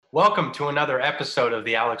Welcome to another episode of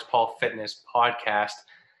the Alex Paul Fitness Podcast.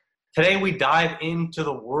 Today we dive into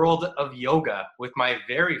the world of yoga with my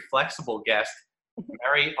very flexible guest,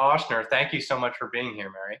 Mary Ochsner. Thank you so much for being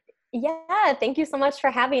here, Mary. Yeah, thank you so much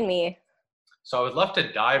for having me. So I would love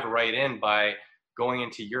to dive right in by going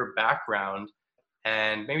into your background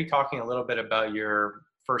and maybe talking a little bit about your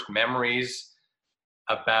first memories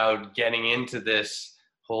about getting into this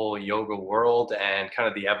whole yoga world and kind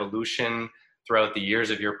of the evolution throughout the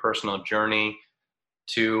years of your personal journey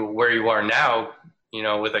to where you are now,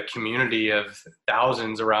 with a community of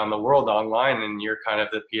thousands around the world online, and you're kind of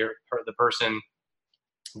the person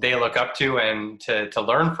they look up to and to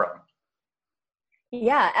learn from.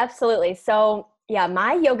 Yeah, absolutely. So yeah,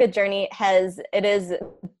 my yoga journey is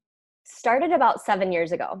started about 7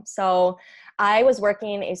 years ago. So I was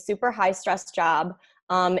working a super high stress job.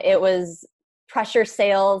 It was pressure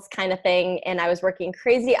sales kind of thing. And I was working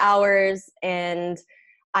crazy hours, and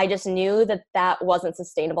I just knew that that wasn't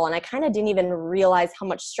sustainable. And I kind of didn't even realize how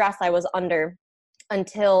much stress I was under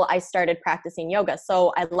until I started practicing yoga.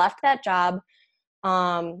 So I left that job.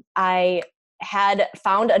 I had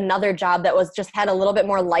found another job that was just had a little bit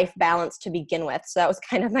more life balance to begin with. So that was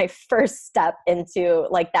kind of my first step into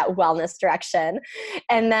like that wellness direction.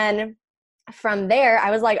 And then from there, I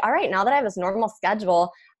was like, all right, now that I have this normal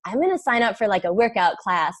schedule, I'm going to sign up for like a workout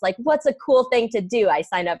class. Like, what's a cool thing to do? I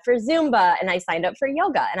signed up for Zumba and I signed up for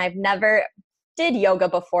yoga, and I've never did yoga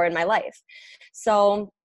before in my life.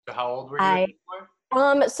 So how old were you?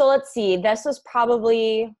 So let's see, this was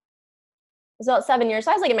probably about 7 years.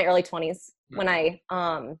 So I was like in my early 20s when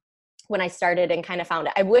I started and kind of found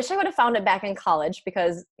it. I wish I would have found it back in college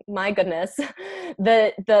because my goodness,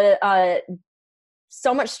 the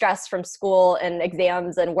so much stress from school and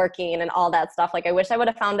exams and working and all that stuff. Like I wish I would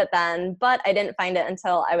have found it then, but I didn't find it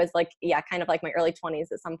until I was like, kind of like my early 20s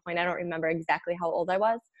at some point. I don't remember exactly how old I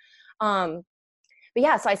was. But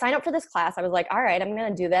yeah, so I signed up for this class. I was like, all right, I'm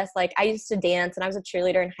going to do this. Like I used to dance and I was a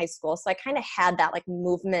cheerleader in high school. So I kind of had that like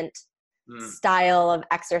movement style of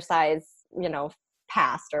exercise,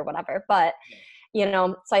 past or whatever. But,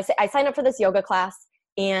 so I signed up for this yoga class,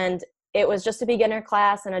 and it was just a beginner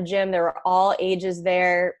class in a gym. There were all ages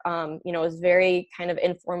there. It was very kind of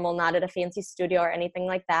informal, not at a fancy studio or anything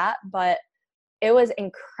like that. But it was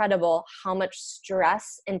incredible how much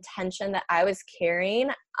stress and tension that I was carrying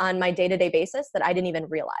on my day-to-day basis that I didn't even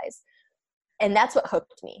realize. And that's what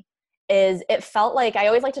hooked me. It felt like, I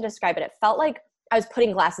always like to describe it, it felt like I was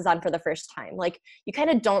putting glasses on for the first time. Like you kind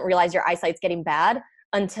of don't realize your eyesight's getting bad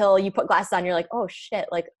until you put glasses on. You're like, oh shit,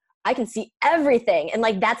 like I can see everything. And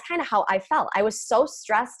like, that's kind of how I felt. I was so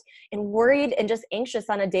stressed and worried and just anxious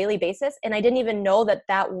on a daily basis. And I didn't even know that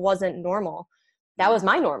that wasn't normal. That was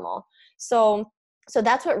my normal. So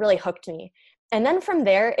that's what really hooked me. And then from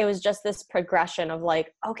there, it was just this progression of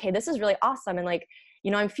like, okay, this is really awesome. And like,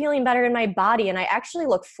 I'm feeling better in my body, and I actually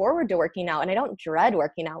look forward to working out, and I don't dread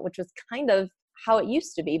working out, which was kind of how it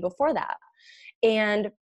used to be before that.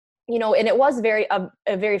 And, and it was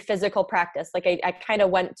a very physical practice. Like I kind of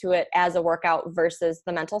went to it as a workout versus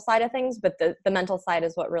the mental side of things, but the mental side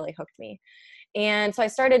is what really hooked me. And so I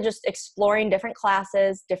started just exploring different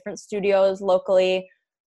classes, different studios locally.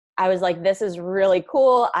 I was like, this is really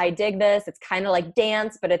cool. I dig this. It's kind of like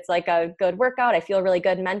dance, but it's like a good workout. I feel really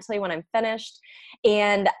good mentally when I'm finished.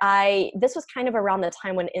 And this was kind of around the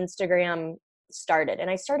time when Instagram started, and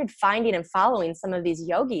I started finding and following some of these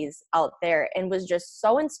yogis out there and was just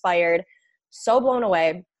so inspired, so blown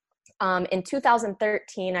away. In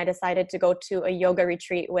 2013, I decided to go to a yoga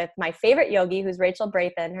retreat with my favorite yogi, who's Rachel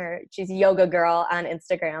Brathen. She's Yoga Girl on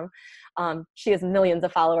Instagram. She has millions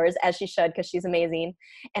of followers, as she should, because she's amazing.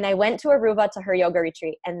 And I went to Aruba to her yoga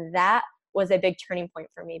retreat, and that was a big turning point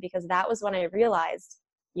for me, because that was when I realized,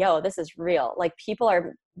 this is real. Like people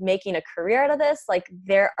are making a career out of this. Like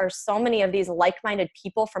there are so many of these like-minded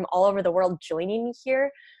people from all over the world joining me here.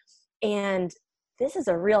 And this is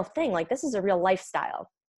a real thing. Like this is a real lifestyle.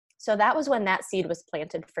 So that was when that seed was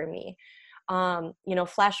planted for me.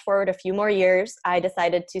 Flash forward a few more years, I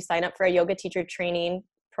decided to sign up for a yoga teacher training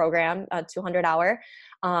program, a 200-hour.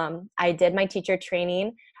 I did my teacher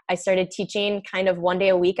training. I started teaching kind of one day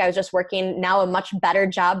a week. I was just working now a much better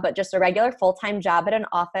job, but just a regular full-time job at an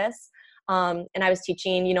office. And I was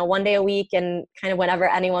teaching, one day a week, and kind of whenever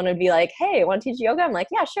anyone would be like, hey, want to teach yoga? I'm like,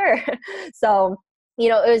 yeah, sure. So,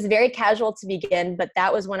 it was very casual to begin, but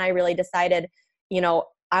that was when I really decided,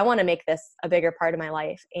 I want to make this a bigger part of my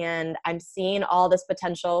life. And I'm seeing all this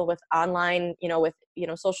potential with online, with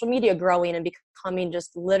social media growing and becoming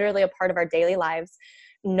just literally a part of our daily lives,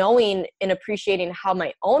 knowing and appreciating how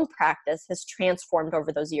my own practice has transformed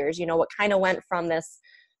over those years. What kind of went from this,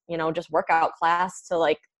 just workout class to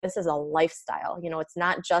like, this is a lifestyle. It's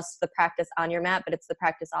not just the practice on your mat, but it's the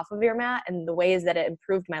practice off of your mat, and the ways that it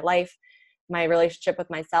improved my life, my relationship with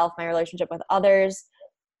myself, my relationship with others.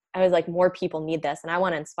 I was like, more people need this, and I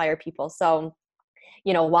want to inspire people. So,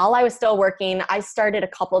 while I was still working, I started a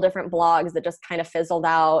couple different blogs that just kind of fizzled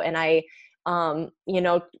out. And I,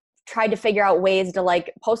 tried to figure out ways to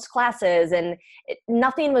like post classes, and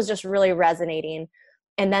nothing was just really resonating.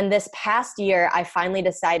 And then this past year, I finally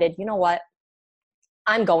decided, you know what?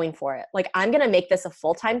 I'm going for it. Like, I'm going to make this a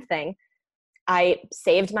full-time thing. I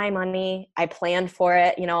saved my money. I planned for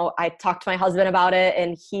it. I talked to my husband about it,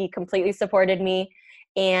 and he completely supported me.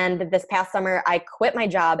 And this past summer, I quit my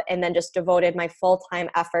job and then just devoted my full-time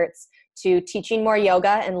efforts to teaching more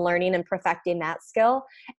yoga and learning and perfecting that skill,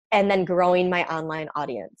 and then growing my online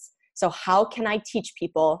audience. So how can I teach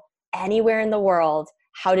people anywhere in the world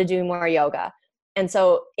how to do more yoga? And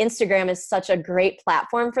so Instagram is such a great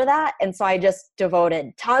platform for that. And so I just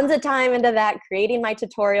devoted tons of time into that, creating my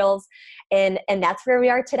tutorials. And that's where we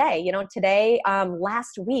are today.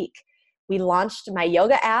 Last week, we launched my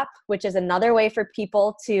yoga app, which is another way for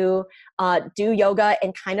people to do yoga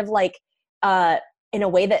and kind of like in a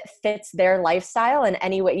way that fits their lifestyle in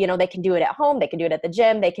any way. They can do it at home, they can do it at the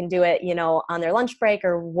gym, they can do it, on their lunch break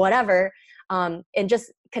or whatever. And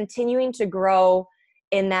just continuing to grow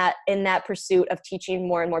in that pursuit of teaching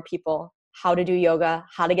more and more people how to do yoga,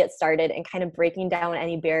 how to get started, and kind of breaking down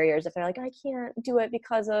any barriers. If they're like, I can't do it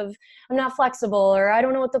because of I'm not flexible, or I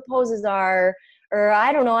don't know what the poses are, or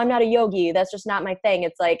I don't know, I'm not a yogi, that's just not my thing.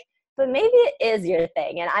 It's like, but maybe it is your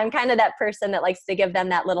thing. And I'm kind of that person that likes to give them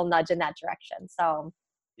that little nudge in that direction. So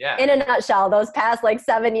yeah, in a nutshell, those past like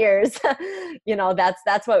 7 years,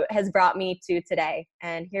 that's what has brought me to today.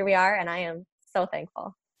 And here we are, and I am so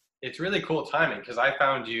thankful. It's really cool timing, because I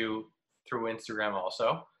found you through Instagram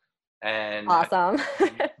also. And awesome. For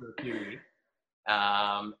a few weeks,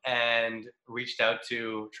 and reached out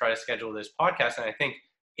to try to schedule this podcast. And I think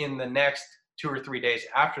in the next 2 or 3 days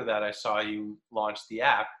after that, I saw you launch the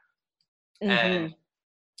app. Mm-hmm. And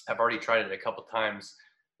I've already tried it a couple times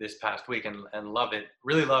this past week and love it.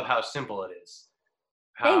 Really love how simple it is.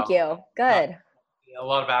 Thank you. Good. A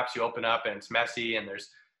lot of apps you open up and it's messy, and there's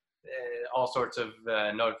all sorts of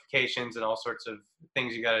notifications and all sorts of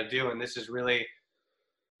things you got to do. And this is really,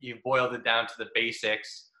 you've boiled it down to the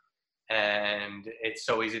basics, and it's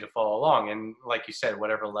so easy to follow along. And like you said,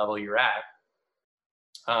 whatever level you're at.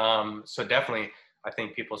 So definitely, I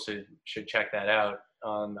think people should check that out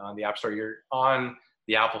on the App Store. You're on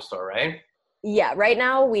the Apple Store, right? Yeah, right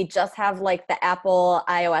now we just have like the Apple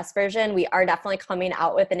iOS version. We are definitely coming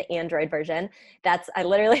out with an Android version. I'm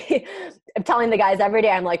telling the guys every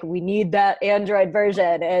day, I'm like, we need that Android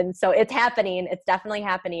version. And so it's happening. It's definitely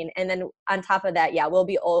happening. And then on top of that, yeah, we'll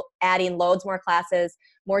be adding loads more classes,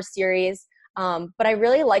 more series. But I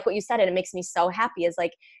really like what you said, and it makes me so happy, is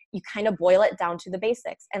like, you kind of boil it down to the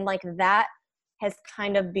basics. And like that has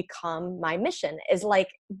kind of become my mission, is like,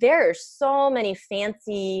 there are so many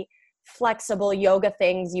fancy flexible yoga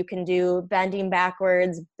things you can do, bending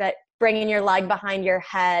backwards, bringing your leg behind your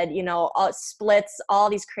head, splits, all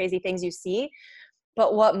these crazy things you see.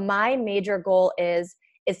 But what my major goal is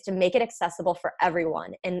to make it accessible for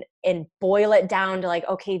everyone, and boil it down to like,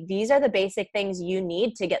 okay, these are the basic things you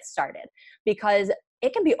need to get started, because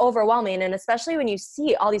it can be overwhelming. And especially when you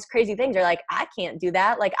see all these crazy things, you're like, I can't do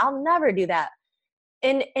that. Like, I'll never do that.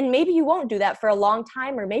 And maybe you won't do that for a long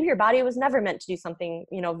time, or maybe your body was never meant to do something,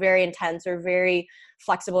 very intense or very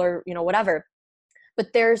flexible, or, whatever. But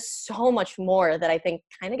there's so much more that I think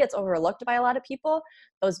kind of gets overlooked by a lot of people,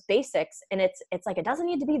 those basics. And it's like, it doesn't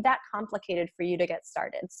need to be that complicated for you to get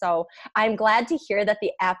started. So I'm glad to hear that the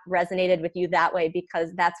app resonated with you that way, because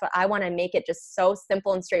that's what I want to make it just so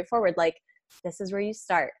simple and straightforward. Like, this is where you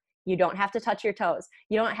start. You don't have to touch your toes.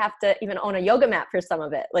 You don't have to even own a yoga mat for some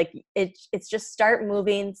of it. Like, it's just start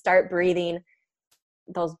moving, start breathing,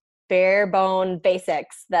 those bare bone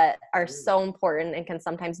basics that are so important and can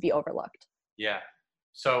sometimes be overlooked. Yeah.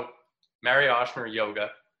 So Mary Ochsner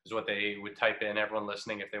Yoga is what they would type in, everyone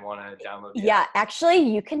listening, if they want to download the app. Actually,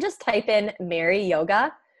 you can just type in Mary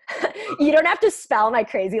Yoga. You don't have to spell my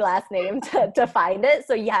crazy last name to find it.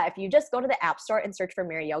 So yeah, if you just go to the App Store and search for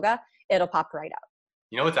Mary Yoga, it'll pop right up.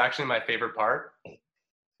 You know what's actually my favorite part?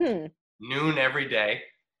 Noon every day,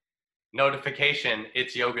 notification,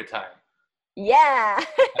 it's yoga time. Yeah.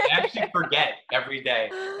 I actually forget every day,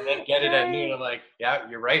 and then get it at noon. I'm like, yeah,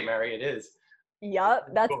 you're right, Mary, it is. Yep,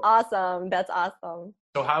 that's cool. Awesome. That's awesome.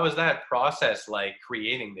 So how is that process like,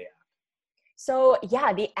 creating the app? So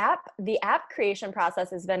yeah, the app creation process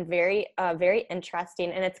has been very, very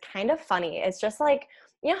interesting, and it's kind of funny. It's just like,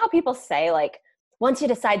 how people say like, once you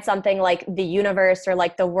decide something, like the universe or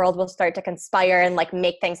like the world will start to conspire and like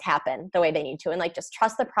make things happen the way they need to. And like, just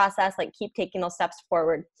trust the process, like keep taking those steps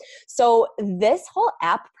forward. So this whole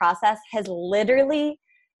app process has literally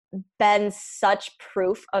been such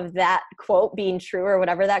proof of that quote being true, or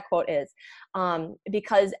whatever that quote is.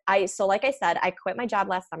 Because like I said, I quit my job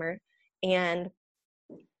last summer, and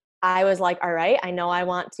I was like, all right, I know I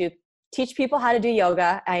want to teach people how to do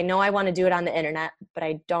yoga. I know I want to do it on the internet, but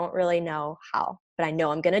I don't really know how, but I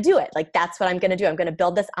know I'm going to do it. Like, that's what I'm going to do. I'm going to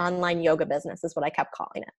build this online yoga business, is what I kept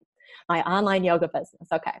calling it. My online yoga business.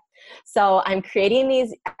 Okay. So I'm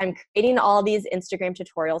creating all these Instagram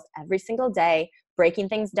tutorials every single day, breaking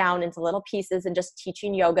things down into little pieces and just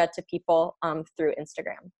teaching yoga to people through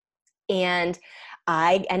Instagram. And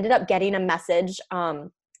I ended up getting a message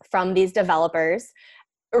from these developers.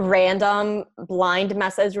 Random blind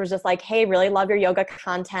message was just like, hey, really love your yoga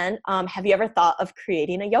content. Have you ever thought of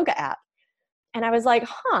creating a yoga app? And I was like,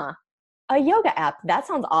 a yoga app. That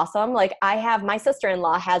sounds awesome. Like, my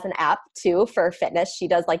sister-in-law has an app too for fitness. She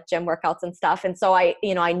does like gym workouts and stuff. And so I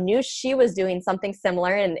knew she was doing something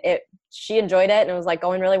similar, and she enjoyed it, and it was like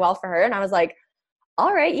going really well for her. And I was like,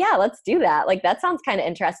 all right, yeah, let's do that. Like, that sounds kind of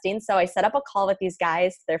interesting. So I set up a call with these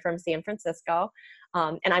guys. They're from San Francisco.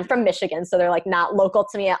 And I'm from Michigan. So they're like not local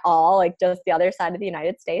to me at all, like just the other side of the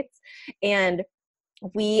United States. And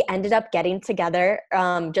we ended up getting together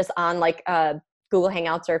just on like Google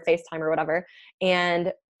Hangouts or FaceTime or whatever.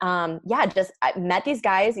 And I met these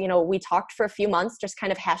guys. We talked for a few months, just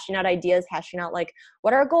kind of hashing out ideas, hashing out like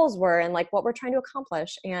what our goals were and like what we're trying to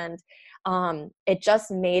accomplish. And it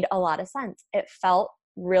just made a lot of sense. It felt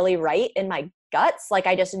really right in my guts. Like,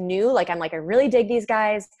 I just knew, like, I'm like, I really dig these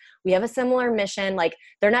guys. We have a similar mission. Like,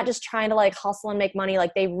 they're not just trying to like hustle and make money.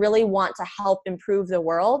 Like, they really want to help improve the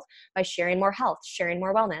world by sharing more health, sharing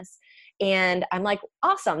more wellness. And I'm like,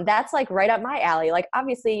 awesome. That's like right up my alley. Like,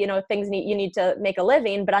 obviously, you need to make a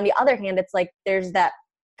living, but on the other hand, it's like, there's that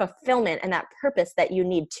fulfillment and that purpose that you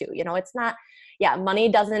need to, it's not, money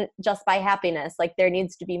doesn't just buy happiness. Like, there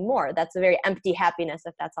needs to be more. That's a very empty happiness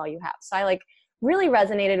if that's all you have. So I like really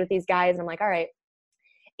resonated with these guys. And I'm like, all right.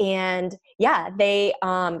 And they,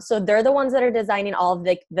 so they're the ones that are designing all of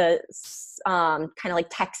the kind of like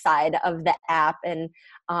tech side of the app. And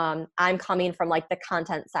I'm coming from like the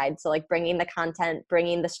content side. So like bringing the content,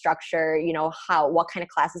 bringing the structure, what kind of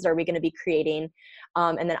classes are we going to be creating?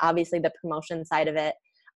 And then obviously the promotion side of it.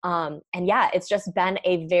 It's just been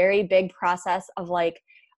a very big process of like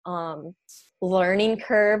learning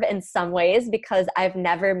curve in some ways, because I've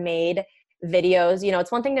never made videos.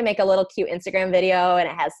 It's one thing to make a little cute Instagram video and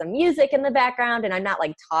it has some music in the background and I'm not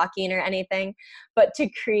like talking or anything, but to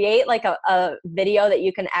create like a video that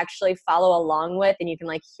you can actually follow along with and you can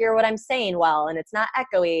like hear what I'm saying well, and it's not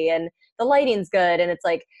echoey and the lighting's good. And it's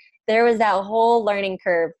like, there was that whole learning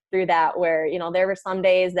curve through that where, there were some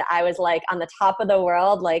days that I was like on the top of the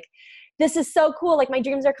world, like, this is so cool. Like, my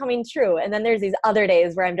dreams are coming true. And then there's these other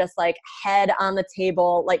days where I'm just like head on the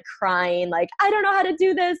table, like crying, like, I don't know how to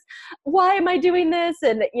do this. Why am I doing this?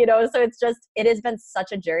 And, so it has been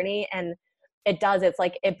such a journey. And it's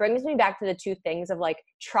like, it brings me back to the two things of like,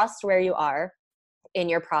 trust where you are in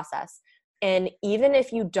your process. And even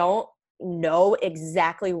if you don't know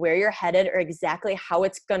exactly where you're headed or exactly how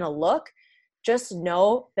it's going to look, just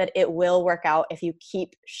know that it will work out if you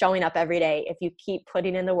keep showing up every day, if you keep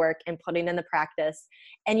putting in the work and putting in the practice,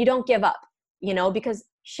 and you don't give up, because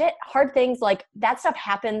hard things like that stuff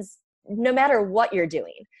happens no matter what you're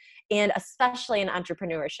doing. And especially in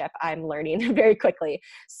entrepreneurship, I'm learning very quickly.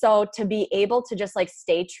 So to be able to just like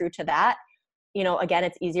stay true to that, again,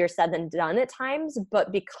 it's easier said than done at times,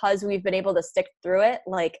 but because we've been able to stick through it,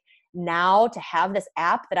 like, now to have this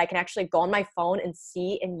app that I can actually go on my phone and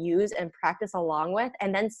see and use and practice along with,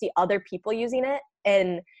 and then see other people using it.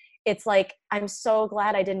 And it's like, I'm so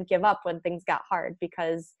glad I didn't give up when things got hard,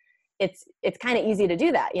 because it's kind of easy to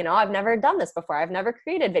do that. I've never done this before. I've never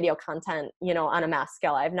created video content, on a mass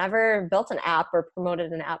scale. I've never built an app or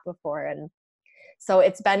promoted an app before. And so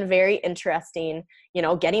it's been very interesting,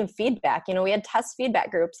 getting feedback. We had test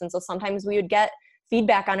feedback groups. And so sometimes we would get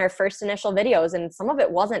feedback on our first initial videos, and some of it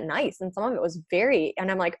wasn't nice and some of it was and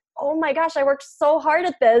I'm like, oh my gosh, I worked so hard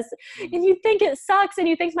at this, and you think it sucks and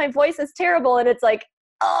you think my voice is terrible, and it's like,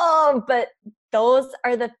 oh, but those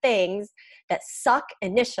are the things that suck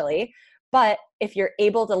initially. But if you're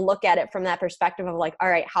able to look at it from that perspective of like, all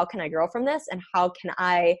right, how can I grow from this, and how can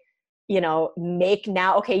I make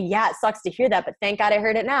now, okay, yeah, it sucks to hear that, but thank God I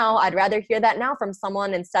heard it now. I'd rather hear that now from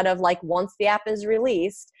someone instead of like once the app is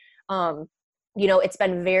released. It's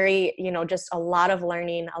been very, just a lot of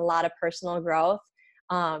learning, a lot of personal growth.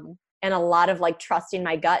 and a lot of like trusting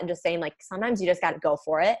my gut and just saying like, sometimes you just got to go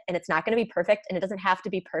for it, and it's not going to be perfect, and it doesn't have to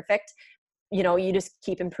be perfect. You know, you just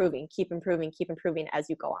keep improving as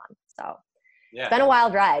you go on. So Yeah. It's been a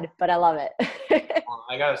wild ride, but I love it. Well,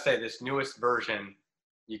 I gotta say, this newest version,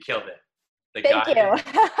 you killed it. Thank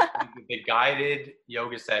The guided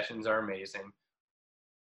yoga sessions are amazing.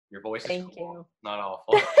 Your voice is Thank cool, you. not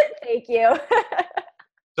awful. Thank you.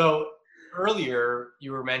 So earlier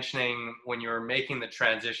you were mentioning when you were making the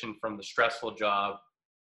transition from the stressful job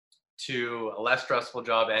to a less stressful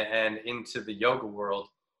job and into the yoga world,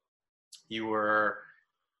 you were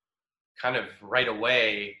kind of right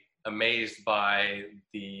away amazed by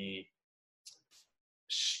the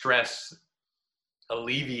stress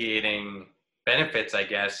alleviating benefits, I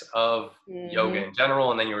guess, of yoga in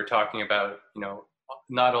general. And then you were talking about, you know,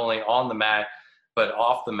 not only on the mat, but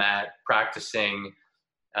off the mat, practicing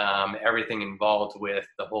everything involved with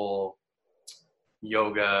the whole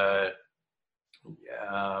yoga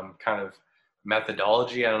kind of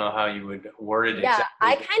methodology. I don't know how you would word it Yeah,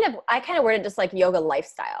 exactly. I kind of word it just like yoga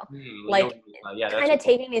lifestyle. Like Yeah, that's kind of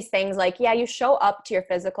taking these things like, yeah, you show up to your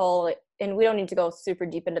physical, and we don't need to go super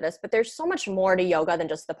deep into this, but there's so much more to yoga than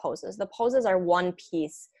just the poses. The poses are one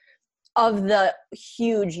piece of the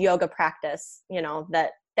huge yoga practice, you know,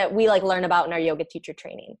 that we like learn about in our yoga teacher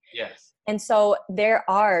training. Yes. And so there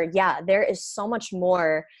is so much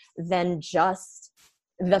more than just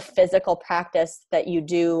the physical practice that you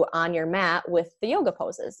do on your mat with the yoga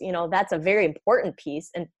poses. You know, that's a very important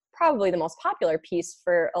piece and probably the most popular piece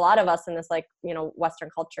for a lot of us in this, like, you know,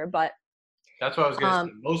 Western culture. But that's what I was going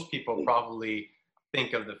to say. Most people probably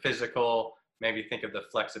think of the physical, maybe think of the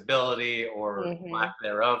flexibility or lack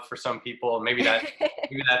thereof for some people. Maybe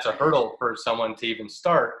that's a hurdle for someone to even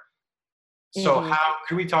start. So how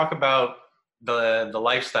could we talk about the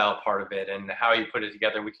lifestyle part of it and how you put it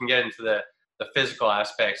together? We can get into the physical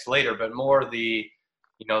aspects later, but more the,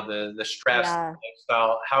 you know, the stress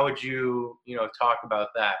lifestyle. How would you, you know, talk about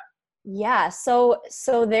that? Yeah. So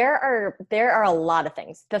there are a lot of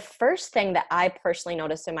things. The first thing that I personally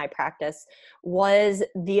noticed in my practice was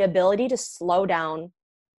the ability to slow down,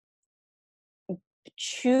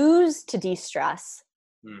 choose to de-stress,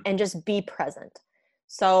 and just be present.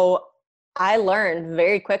 So I learned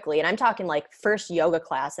very quickly, and I'm talking like first yoga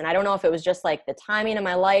class, and I don't know if it was just like the timing of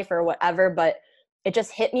my life or whatever, but it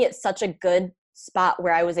just hit me at such a good spot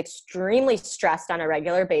where I was extremely stressed on a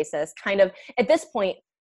regular basis. Kind of at this point,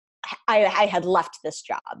 I had left this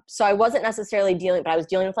job. So I wasn't necessarily dealing, but I was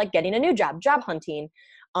dealing with like getting a new job hunting.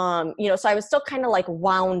 You know, so I was still kind of like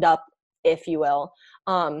wound up, if you will,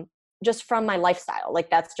 just from my lifestyle. Like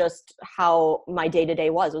that's just how my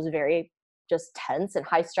day-to-day was very just tense and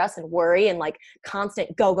high stress and worry and like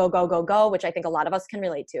constant go, which I think a lot of us can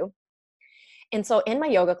relate to. And so in my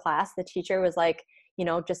yoga class, the teacher was like, you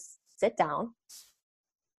know, just sit down,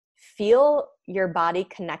 feel your body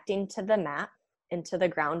connecting to the mat, into the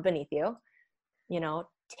ground beneath you, you know,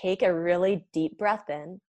 take a really deep breath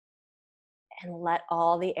in and let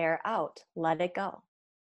all the air out, let it go.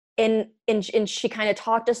 And she kind of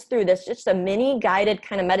talked us through this, just a mini guided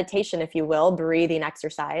kind of meditation, if you will, breathing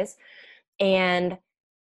exercise. And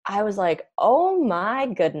I was like, oh my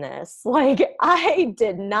goodness. Like I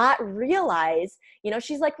did not realize, you know,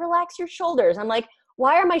 she's like, relax your shoulders. I'm like,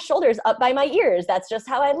 why are my shoulders up by my ears? That's just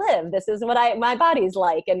how I live. This is what my body's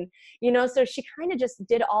like. And, you know, so she kind of just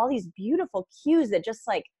did all these beautiful cues that just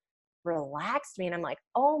like relaxed me. And I'm like,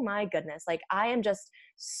 oh my goodness. Like I am just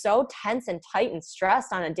so tense and tight and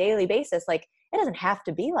stressed on a daily basis. Like it doesn't have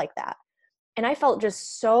to be like that. And I felt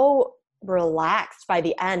just so relaxed by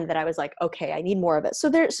the end that I was like, okay, I need more of it. So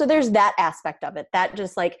there's that aspect of it, that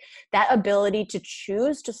just like that ability to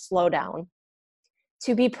choose to slow down,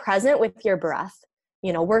 to be present with your breath.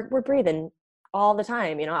 You know, we're breathing all the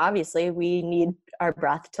time. You know, obviously we need our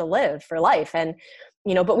breath to live for life. And,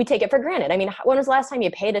 you know, but we take it for granted. I mean, when was the last time you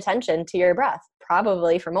paid attention to your breath?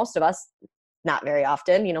 Probably for most of us, not very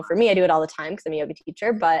often. You know, for me, I do it all the time because I'm a yoga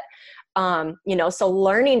teacher. But, you know, so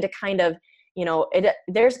learning to kind of, you know,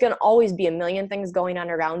 there's going to always be a million things going on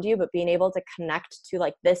around you, but being able to connect to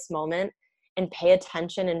like this moment and pay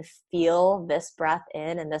attention and feel this breath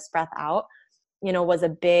in and this breath out, you know, was a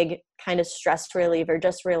big kind of stress reliever.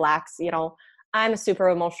 Just relax. You know, I'm a super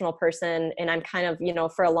emotional person, and I'm kind of, you know,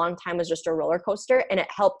 for a long time was just a roller coaster, and it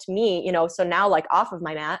helped me, you know, so now like off of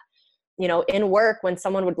my mat, you know, in work, when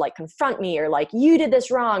someone would like confront me or like, you did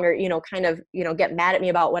this wrong, or, you know, kind of, you know, get mad at me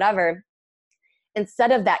about whatever,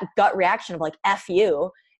 instead of that gut reaction of like, F you,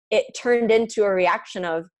 it turned into a reaction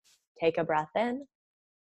of take a breath in,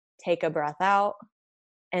 take a breath out,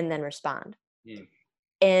 and then respond.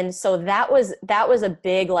 And so that was a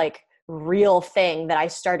big like real thing that I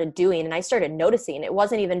started doing and I started noticing. It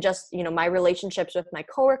wasn't even just, you know, my relationships with my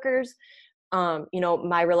coworkers, you know,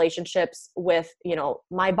 my relationships with, you know,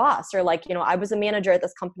 my boss, or like, you know, I was a manager at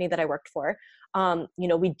this company that I worked for. You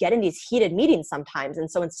know, we'd get in these heated meetings sometimes.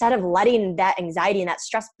 And so instead of letting that anxiety and that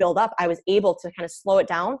stress build up, I was able to kind of slow it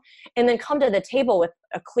down and then come to the table with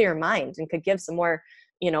a clear mind and could give some more,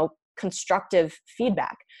 you know, constructive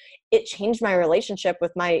feedback. It changed my relationship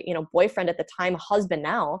with my, you know, boyfriend at the time, husband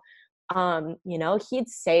now. You know, he'd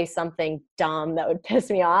say something dumb that would piss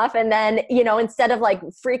me off. And then, you know, instead of like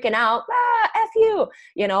freaking out, F you,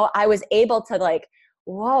 you know, I was able to like,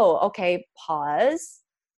 whoa, okay, pause,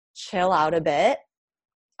 chill out a bit.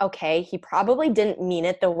 Okay, he probably didn't mean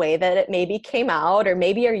it the way that it maybe came out, or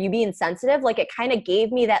maybe are you being sensitive? Like it kind of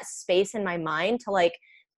gave me that space in my mind to like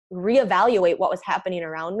reevaluate what was happening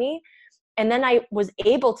around me. And then I was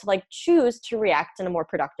able to like choose to react in a more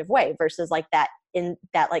productive way versus like that in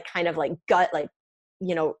that like kind of like gut, like,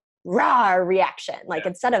 you know, raw reaction. Like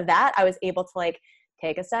instead of that, I was able to like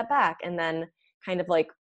take a step back and then kind of like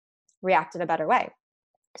react in a better way.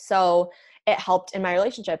 So it helped in my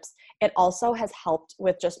relationships. It also has helped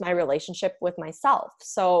with just my relationship with myself.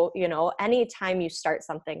 So, you know, anytime you start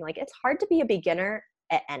something, like it's hard to be a beginner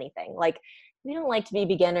at anything. Like we don't like to be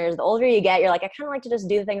beginners. The older you get, you're like, I kind of like to just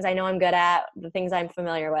do the things I know I'm good at, the things I'm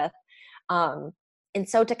familiar with. And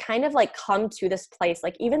so to kind of like come to this place,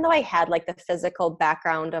 like even though I had like the physical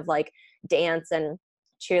background of like dance and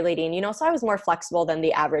cheerleading, you know, so I was more flexible than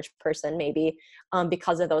the average person maybe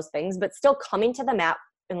because of those things, but still coming to the mat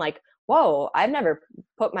and like, whoa, I've never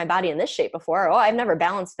put my body in this shape before. Oh, I've never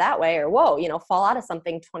balanced that way. Or whoa, you know, fall out of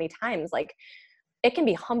something 20 times. Like it can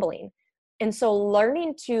be humbling. And so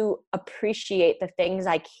learning to appreciate the things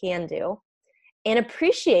I can do and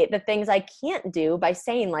appreciate the things I can't do by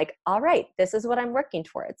saying like, all right, this is what I'm working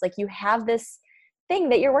towards. Like you have this thing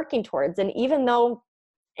that you're working towards. And even though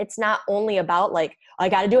it's not only about like, I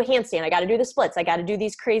got to do a handstand, I got to do the splits, I got to do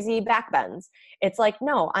these crazy back bends. It's like,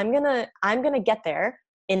 no, I'm going to get there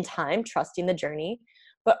in time, trusting the journey,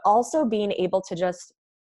 but also being able to just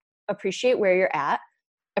appreciate where you're at,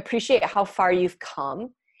 appreciate how far you've come.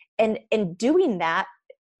 And in doing that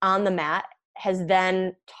on the mat has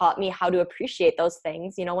then taught me how to appreciate those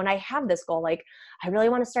things. You know, when I have this goal, like I really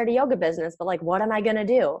want to start a yoga business, but like, what am I going to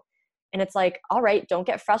do? And it's like, all right, don't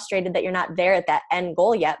get frustrated that you're not there at that end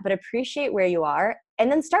goal yet, but appreciate where you are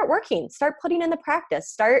and then start working, start putting in the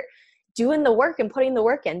practice, start doing the work and putting the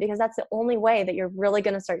work in, because that's the only way that you're really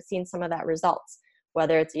going to start seeing some of that results,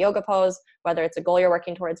 whether it's a yoga pose, whether it's a goal you're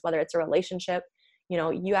working towards, whether it's a relationship. You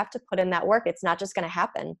know, you have to put in that work. It's not just going to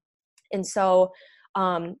happen. And so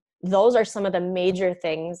those are some of the major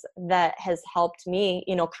things that has helped me,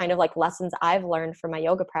 you know, kind of like lessons I've learned from my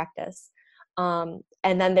yoga practice. And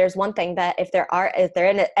then there's one thing that if there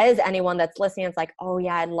is anyone that's listening, it's like, oh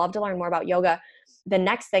yeah, I'd love to learn more about yoga. The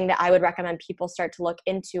next thing that I would recommend people start to look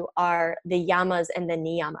into are the yamas and the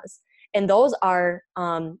niyamas. And those are,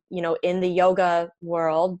 you know, in the yoga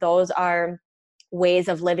world, those are ways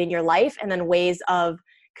of living your life and then ways of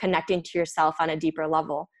connecting to yourself on a deeper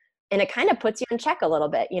level. And it kind of puts you in check a little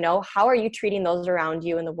bit. You know, how are you treating those around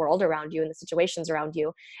you and the world around you and the situations around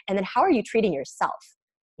you? And then how are you treating yourself?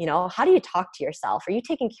 You know, how do you talk to yourself? Are you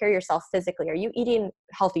taking care of yourself physically? Are you eating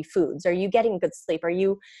healthy foods? Are you getting good sleep? Are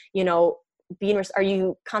you, you know, are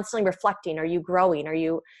you constantly reflecting? Are you growing? Are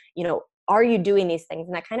you, you know, are you doing these things?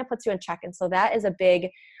 And that kind of puts you in check. And so that is a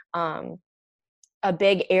big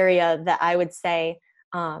area that I would say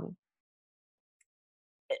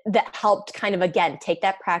that helped kind of, again, take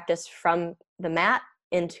that practice from the mat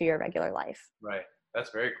into your regular life. Right. That's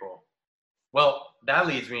very cool. Well, that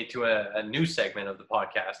leads me to a new segment of the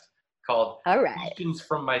podcast called All right. Questions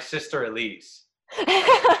from My Sister Elise.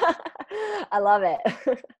 I love it.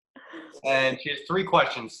 And she has 3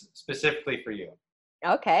 questions specifically for you.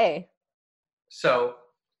 Okay. So,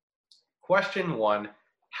 question 1,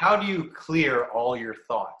 how do you clear all your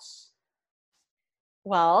thoughts?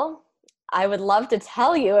 Well, I would love to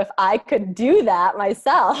tell you if I could do that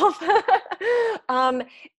myself.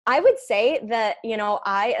 I would say that, you know,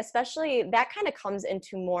 especially that kind of comes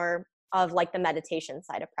into more of like the meditation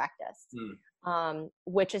side of practice,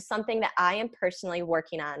 which is something that I am personally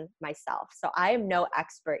working on myself. So I am no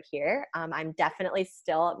expert here. I'm definitely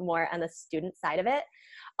still more on the student side of it.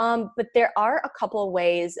 But there are a couple of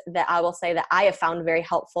ways that I will say that I have found very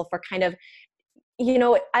helpful for kind of, you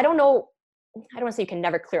know, I don't want to say you can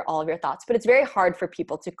never clear all of your thoughts, but it's very hard for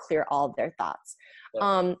people to clear all of their thoughts.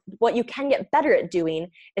 What you can get better at doing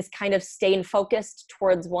is kind of staying focused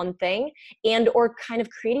towards one thing and or kind of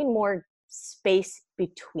creating more space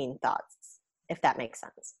between thoughts, if that makes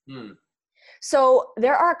sense. So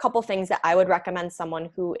there are a couple things that I would recommend someone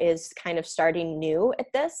who is kind of starting new at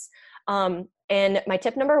this. And my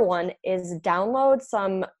tip number one is download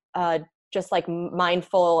some just like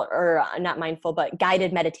mindful, or not mindful, but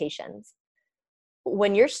guided meditations.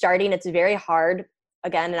 When you're starting, it's very hard.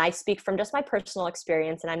 Again, and I speak from just my personal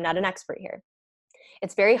experience, and I'm not an expert here.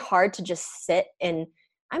 It's very hard to just sit and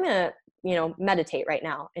I'm going to, meditate right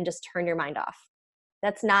now and just turn your mind off.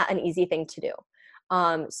 That's not an easy thing to do.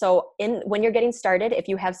 So when you're getting started, if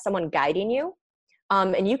you have someone guiding you,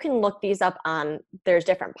 and you can look these up there's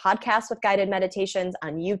different podcasts with guided meditations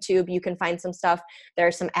on YouTube. You can find some stuff. There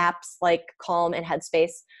are some apps like Calm and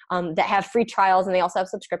Headspace that have free trials, and they also have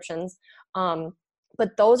subscriptions.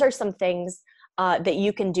 But those are some things that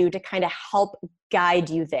you can do to kind of help guide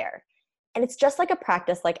you there. And it's just like a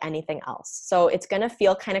practice like anything else. So it's going to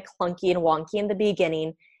feel kind of clunky and wonky in the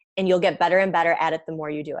beginning, and you'll get better and better at it the more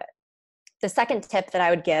you do it. The second tip that I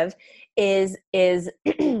would give is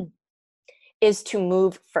is to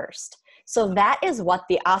move first. So that is what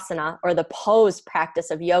the asana, or the pose practice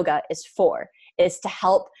of yoga, is for, is to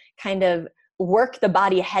help kind of work the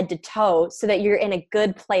body head to toe so that you're in a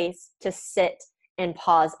good place to sit and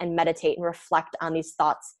pause and meditate and reflect on these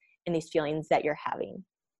thoughts and these feelings that you're having.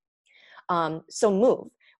 So move.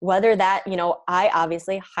 Whether that, I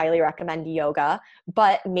obviously highly recommend yoga,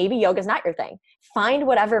 but maybe yoga is not your thing. Find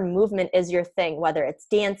whatever movement is your thing, whether it's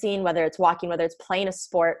dancing, whether it's walking, whether it's playing a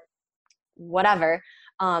sport, whatever.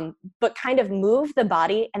 But kind of move the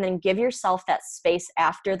body, and then give yourself that space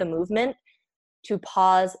after the movement to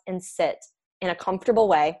pause and sit in a comfortable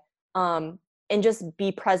way, and just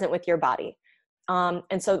be present with your body.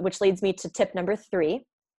 And so, which leads me to tip number 3,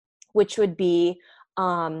 which would be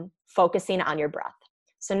focusing on your breath.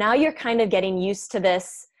 So now you're kind of getting used to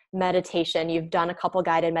this meditation. You've done a couple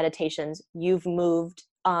guided meditations. You've moved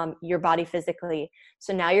your body physically.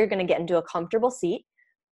 So now you're going to get into a comfortable seat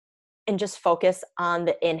and just focus on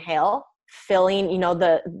the inhale, filling,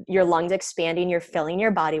 your lungs expanding, you're filling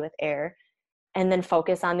your body with air, and then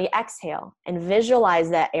focus on the exhale and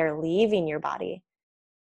visualize that air leaving your body.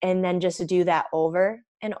 And then just do that over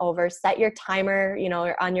and over. Set your timer,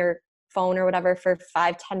 on your phone or whatever for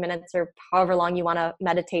 5-10 minutes or however long you want to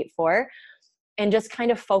meditate for, and just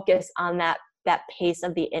kind of focus on that pace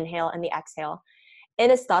of the inhale and the exhale.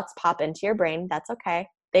 And as thoughts pop into your brain, that's okay.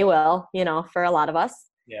 They will, for a lot of us.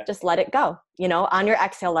 Yeah. Just let it go, on your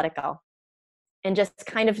exhale, let it go. And just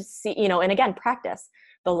kind of see, and again, practice.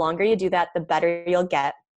 The longer you do that, the better you'll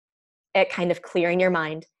get at kind of clearing your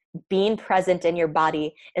mind, being present in your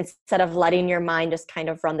body, instead of letting your mind just kind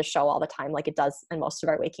of run the show all the time like it does in most of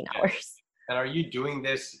our waking hours. And are you doing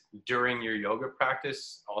this during your yoga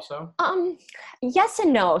practice also? Yes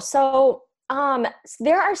and no. So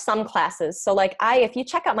there are some classes. So if you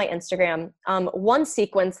check out my Instagram, one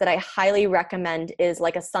sequence that I highly recommend is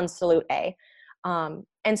like a sun salute A.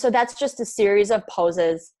 And so that's just a series of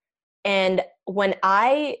poses. And when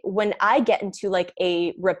I get into like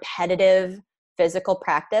a repetitive physical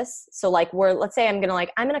practice, so let's say I'm going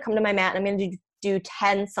to come to my mat and I'm going to do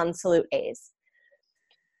 10 sun salute A's.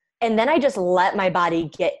 And then I just let my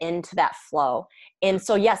body get into that flow. And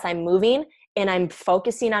so yes, I'm moving and I'm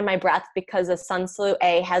focusing on my breath, because a sun salute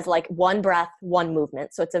A has like one breath, one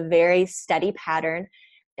movement. So it's a very steady pattern,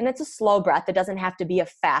 and it's a slow breath. It doesn't have to be a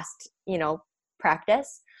fast,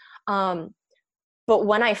 practice. But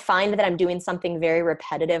when I find that I'm doing something very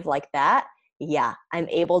repetitive like that, yeah, I'm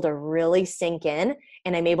able to really sink in,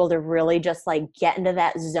 and I'm able to really just like get into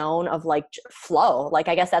that zone of like flow. Like,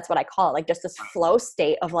 I guess that's what I call it. Like just this flow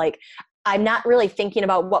state of like, I'm not really thinking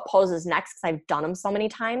about what pose is next, because I've done them so many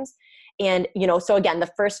times. And, so again,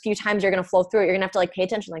 the first few times you're going to flow through it, you're going to have to like pay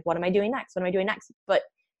attention. Like, what am I doing next? What am I doing next? But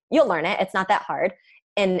you'll learn it. It's not that hard.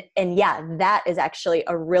 And yeah, that is actually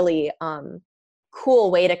a really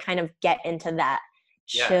cool way to kind of get into that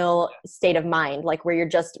chill state of mind, like where you're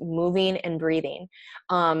just moving and breathing.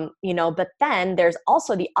 But then there's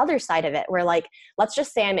also the other side of it where, like, let's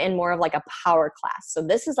just say I'm in more of like a power class. So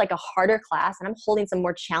this is like a harder class and I'm holding some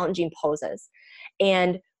more challenging poses.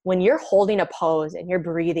 And when you're holding a pose and you're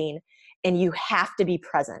breathing and you have to be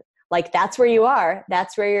present, like that's where you are,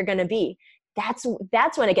 that's where you're going to be. That's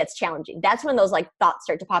when it gets challenging. That's when those like thoughts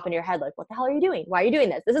start to pop in your head. Like, what the hell are you doing? Why are you doing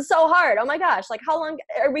this? This is so hard. Oh my gosh. Like, how long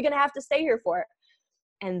are we going to have to stay here for?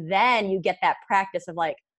 And then you get that practice of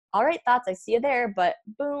like, all right, thoughts, I see you there, but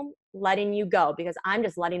boom, letting you go, because I'm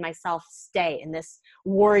just letting myself stay in this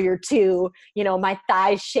warrior 2, my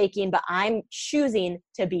thighs shaking, but I'm choosing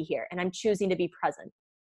to be here and I'm choosing to be present.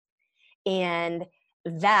 And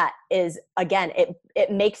that is, again,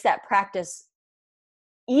 it makes that practice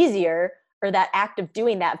easier, or that act of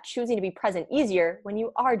doing that, of choosing to be present, easier when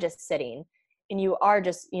you are just sitting and you are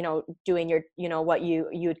just, doing your, what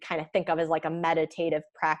you'd kind of think of as like a meditative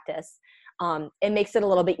practice, it makes it a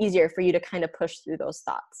little bit easier for you to kind of push through those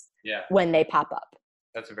thoughts when they pop up.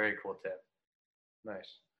 That's a very cool tip.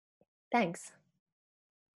 Nice. Thanks.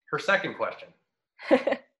 Her second question.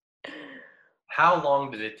 How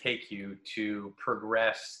long did it take you to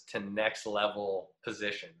progress to next level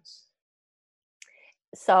positions?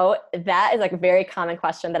 So that is like a very common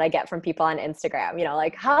question that I get from people on Instagram,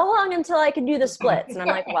 like, how long until I can do the splits? And I'm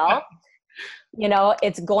like, well,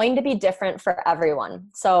 it's going to be different for everyone.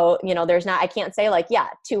 So, I can't say like,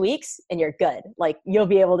 2 weeks and you're good. Like you'll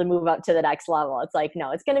be able to move up to the next level. It's like,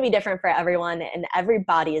 no, it's going to be different for everyone, and every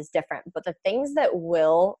body is different. But the things that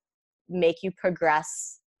will make you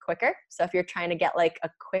progress quicker, so if you're trying to get like a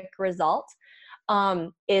quick result,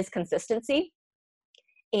 is consistency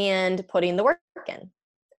and putting the work in.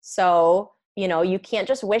 So, you can't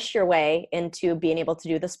just wish your way into being able to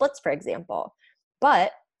do the splits, for example.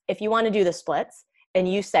 But if you want to do the splits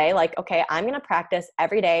and you say like, okay, I'm going to practice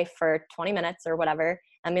every day for 20 minutes or whatever,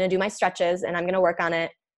 I'm going to do my stretches and I'm going to work on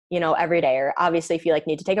it, every day. Or obviously if you like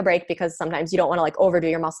need to take a break, because sometimes you don't want to like overdo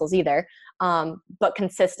your muscles either. But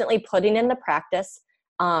consistently putting in the practice,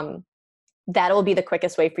 that'll be the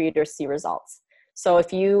quickest way for you to see results. So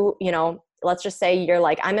if you, let's just say you're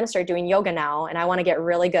like, I'm going to start doing yoga now and I want to get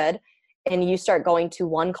really good. And you start going to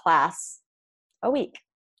one class a week.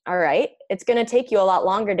 All right. It's going to take you a lot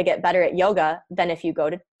longer to get better at yoga than if you go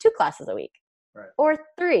to 2 classes a week, right, or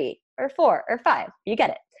 3 or 4 or 5. You get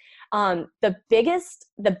it. The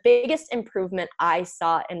biggest improvement I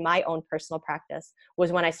saw in my own personal practice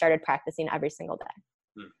was when I started practicing every single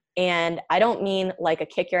day. And I don't mean like a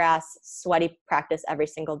kick your ass, sweaty practice every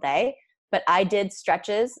single day, but I did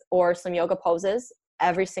stretches or some yoga poses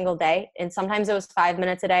every single day. And sometimes it was 5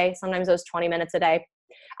 minutes a day. Sometimes it was 20 minutes a day.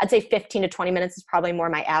 I'd say 15 to 20 minutes is probably more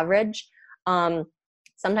my average.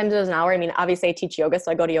 Sometimes it was an hour. I mean, obviously I teach yoga,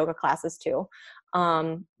 so I go to yoga classes too.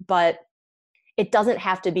 But it doesn't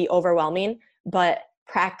have to be overwhelming, but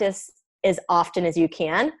practice as often as you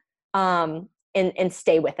can, and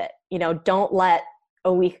stay with it. Don't let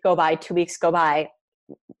a week go by, 2 weeks go by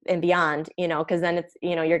and beyond, because then it's,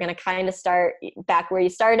 you're going to kind of start back where you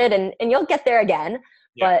started, and you'll get there again.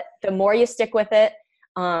 Yeah. But the more you stick with it,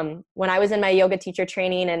 when I was in my yoga teacher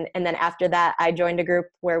training, and then after that, I joined a group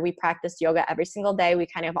where we practiced yoga every single day. We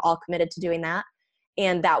kind of all committed to doing that.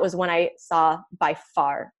 And that was when I saw by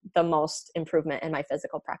far the most improvement in my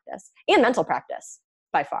physical practice and mental practice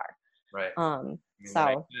by far. Right.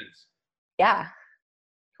 So yeah.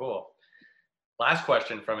 Cool. Last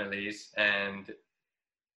question from Elise, and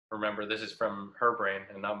remember, this is from her brain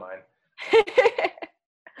and not mine.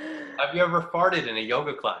 Have you ever farted in a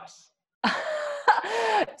yoga class?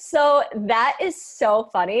 So that is so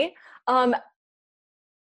funny.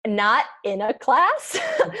 Not in a class,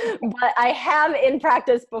 but I have in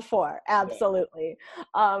practice before. Absolutely.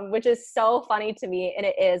 Which is so funny to me. And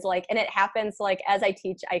it is like, and it happens like as I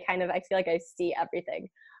teach, I feel like I see everything.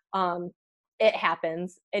 It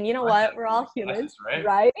happens. And you know what? We're all humans,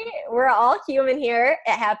 right? We're all human here.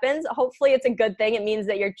 It happens. Hopefully it's a good thing. It means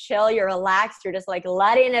that you're chill, you're relaxed, you're just like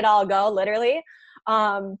letting it all go, literally.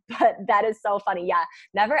 But that is so funny. Yeah.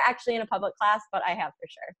 Never actually in a public class, but I have for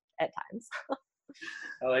sure at times.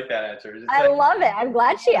 I like that answer. I love it. I'm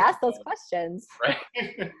glad she asked those questions.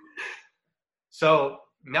 Right. So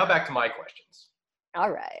now back to my questions.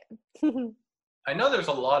 All right. I know there's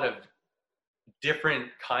a lot of different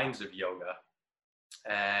kinds of yoga.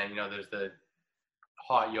 And, there's the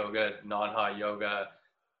hot yoga, non-hot yoga,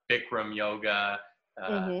 Bikram yoga.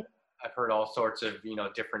 I've heard all sorts of,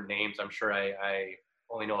 different names. I'm sure I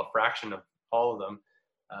only know a fraction of all of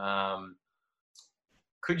them.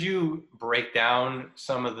 Could you break down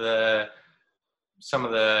some of the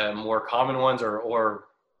more common ones or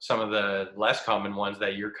some of the less common ones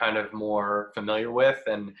that you're kind of more familiar with,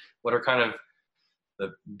 and what are kind of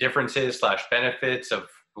the differences / benefits of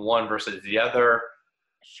one versus the other?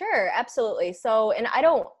 Sure, absolutely. So, and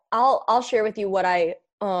I'll share with you what kind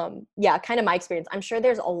of my experience. I'm sure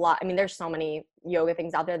there's a lot. I mean, there's so many yoga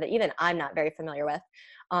things out there that even I'm not very familiar with.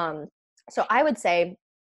 So I would say,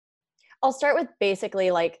 I'll start with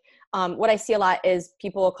basically like, what I see a lot is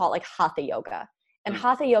people will call it like hatha yoga. And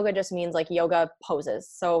hatha yoga just means like yoga poses.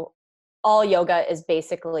 So all yoga is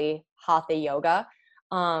basically hatha yoga.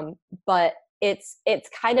 But it's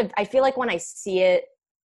kind of, I feel like when I see it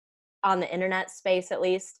on the internet space, at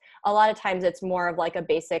least, a lot of times it's more of like a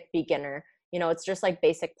basic beginner, it's just like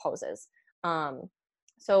basic poses.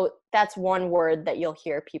 So that's one word that you'll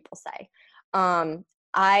hear people say.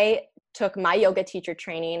 I took my yoga teacher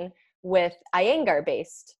training with Iyengar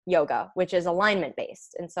based yoga, which is alignment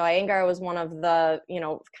based. And so Iyengar was one of the,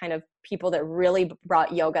 kind of people that really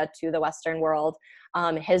brought yoga to the Western world.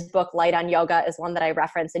 His book, Light on Yoga, is one that I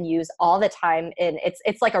reference and use all the time. And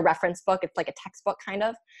it's like a reference book. It's like a textbook kind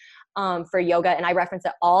of for yoga. And I reference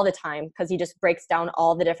it all the time because he just breaks down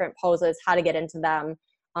all the different poses, how to get into them,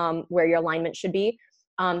 where your alignment should be.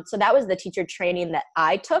 So that was the teacher training that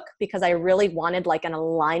I took because I really wanted like an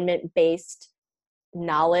alignment based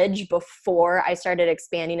knowledge before I started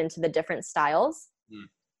expanding into the different styles.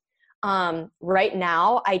 Right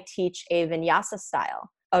now I teach a vinyasa style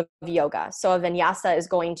of yoga. So a vinyasa is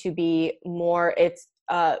going to be more,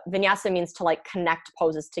 vinyasa means to like connect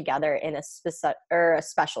poses together in a specific or a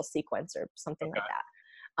special sequence or something like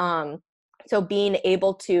that. So being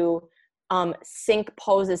able to sync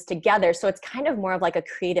poses together. So it's kind of more of like a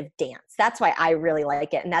creative dance. That's why I really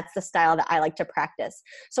like it. And that's the style that I like to practice.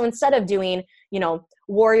 So instead of doing,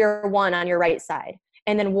 warrior 1 on your right side,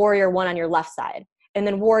 and then warrior 1 on your left side, and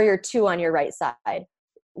then warrior 2 on your right side,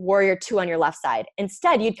 warrior 2 on your left side,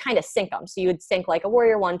 instead you'd kind of sync them. So you would sync like a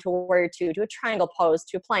warrior 1 to a warrior 2 to a triangle pose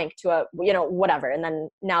to a plank to a, whatever. And then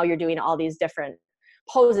now you're doing all these different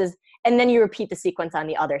poses, and then you repeat the sequence on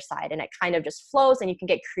the other side, and it kind of just flows, and you can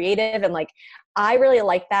get creative. And like, I really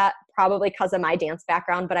like that, probably because of my dance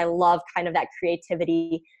background, but I love kind of that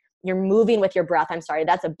creativity. You're moving with your breath. I'm sorry.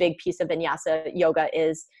 That's a big piece of vinyasa yoga,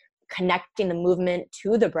 is connecting the movement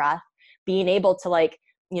to the breath, being able to like,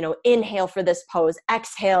 inhale for this pose,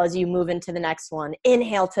 exhale as you move into the next one,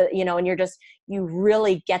 inhale to, and you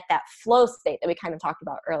really get that flow state that we kind of talked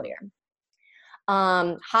about earlier.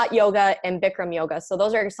 Hot yoga and Bikram yoga. So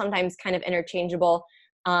those are sometimes kind of interchangeable.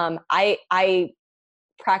 I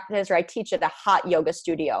practice, or I teach at a hot yoga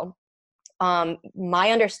studio.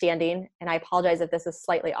 My understanding, and I apologize if this is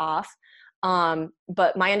slightly off,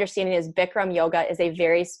 but my understanding is Bikram yoga is a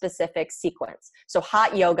very specific sequence. So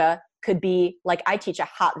hot yoga could be like, I teach a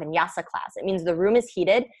hot vinyasa class. It means the room is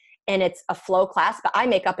heated and it's a flow class, but I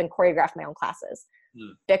make up and choreograph my own classes.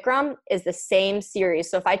 Bikram is the same series.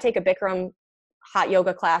 So if I take a Bikram hot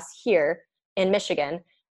yoga class here in Michigan,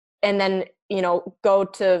 and then, go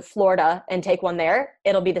to Florida and take one there,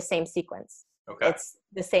 it'll be the same sequence. Okay. It's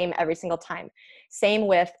the same every single time. Same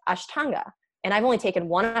with Ashtanga. And I've only taken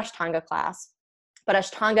one Ashtanga class, but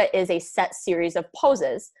Ashtanga is a set series of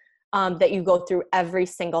poses that you go through every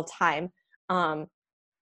single time,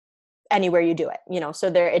 anywhere you do it, so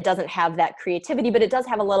it doesn't have that creativity, but it does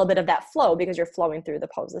have a little bit of that flow because you're flowing through the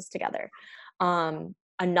poses together.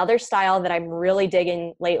 Another style that I'm really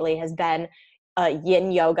digging lately has been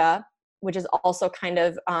yin yoga, which is also kind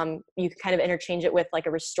of, you can kind of interchange it with like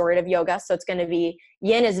a restorative yoga. So it's going to be,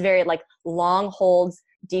 yin is very like long holds,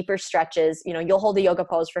 deeper stretches. You'll hold a yoga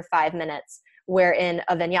pose for 5 minutes, where in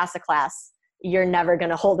a vinyasa class, you're never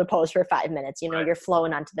going to hold a pose for 5 minutes. Right. You're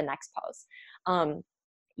flowing on to the next pose.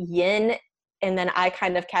 Yin, and then I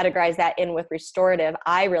kind of categorize that in with restorative,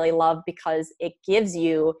 I really love because it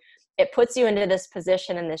puts you into this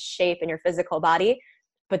position and this shape in your physical body,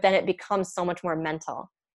 but then it becomes so much more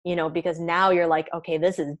mental, because now you're like, okay,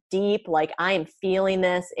 this is deep. Like, I am feeling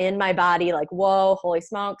this in my body, like, whoa, holy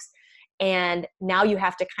smokes. And now you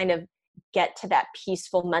have to kind of get to that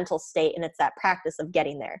peaceful mental state. And it's that practice of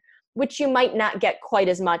getting there, which you might not get quite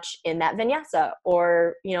as much in that vinyasa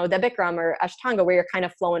or, the Bikram or Ashtanga, where you're kind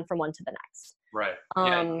of flowing from one to the next. Right.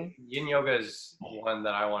 Yin yoga is one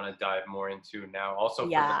that I want to dive more into now. Also,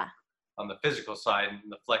 on the physical side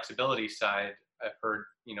and the flexibility side, I've heard,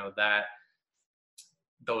 that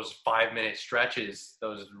those 5-minute stretches,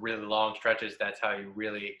 those really long stretches, that's how you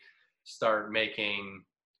really start making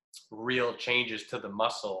real changes to the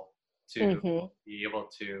muscle to be able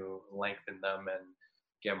to lengthen them and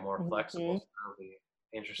get more flexible. So that'll be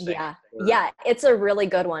interesting. Yeah, it's a really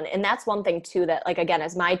good one. And that's one thing too, that like, again,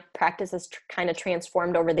 as my practice has kind of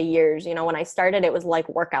transformed over the years, when I started, it was like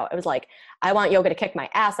workout. It was like, I want yoga to kick my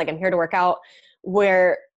ass. Like, I'm here to work out,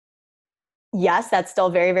 where yes, that's still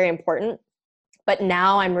very, very important. But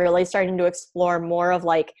now I'm really starting to explore more of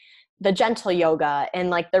like the gentle yoga and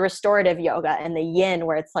like the restorative yoga and the yin,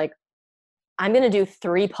 where it's like, I'm going to do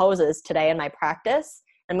 3 poses today in my practice.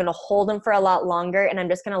 I'm going to hold them for a lot longer. And I'm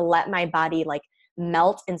just going to let my body like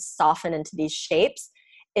melt and soften into these shapes,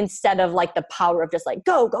 instead of like the power of just like,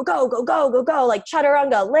 go, go, go, go, go, go, go, like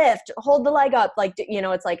chaturanga, lift, hold the leg up. Like,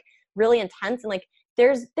 it's like really intense. And like,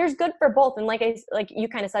 there's good for both. And like you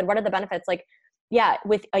kind of said, what are the benefits? Like, yeah,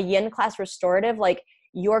 with a yin class restorative, like,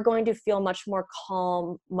 you're going to feel much more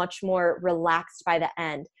calm, much more relaxed by the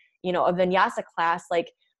end. A vinyasa class,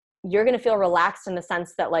 like, you're going to feel relaxed in the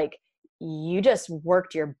sense that like you just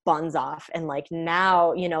worked your buns off. And like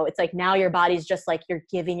now, you know, it's like now your body's just like, you're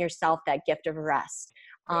giving yourself that gift of rest.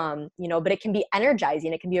 You know, but it can be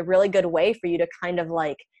energizing. It can be a really good way for you to kind of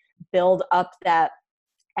like build up that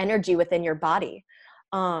energy within your body.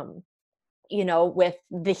 You know, with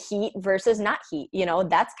the heat versus not heat, you know,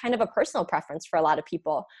 that's kind of a personal preference for a lot of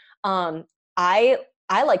people. I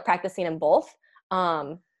like practicing in both.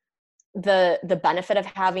 The benefit of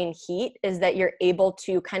having heat is that you're able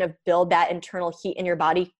to kind of build that internal heat in your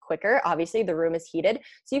body quicker. Obviously the room is heated,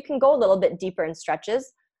 so you can go a little bit deeper in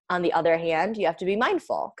stretches. On the other hand, you have to be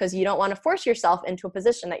mindful because you don't want to force yourself into a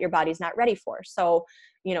position that your body's not ready for. So,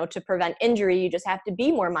 you know, to prevent injury, you just have to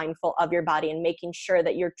be more mindful of your body and making sure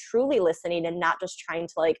that you're truly listening and not just trying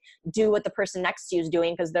to like do what the person next to you is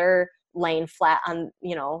doing because they're laying flat on,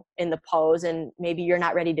 you know, in the pose and maybe you're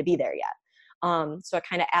not ready to be there yet. So it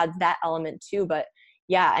kind of adds that element too. But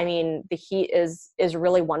yeah, I mean, the heat is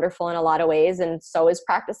really wonderful in a lot of ways. And so is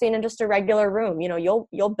practicing in just a regular room. You know,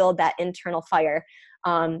 you'll build that internal fire.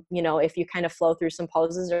 You know, if you kind of flow through some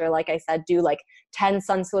poses or like I said, do like 10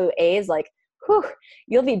 sun salute A's, like, whew,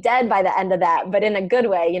 you'll be dead by the end of that, but in a good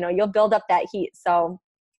way, you know, you'll build up that heat. So,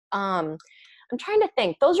 I'm trying to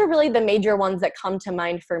think. Those are really the major ones that come to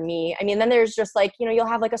mind for me. I mean, then there's just like, you know, you'll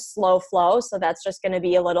have like a slow flow. So that's just going to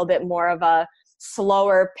be a little bit more of a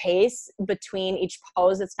slower pace between each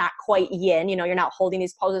pose. It's not quite yin, you know, you're not holding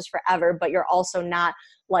these poses forever, but you're also not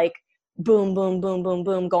like boom, boom, boom, boom,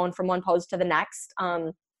 boom, going from one pose to the next.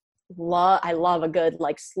 I love a good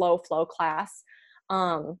like slow flow class.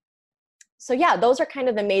 So yeah, those are kind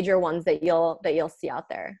of the major ones that you'll see out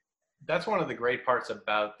there. That's one of the great parts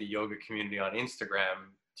about the yoga community on Instagram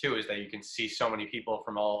too, is that you can see so many people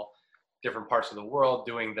from all different parts of the world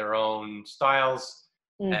doing their own styles.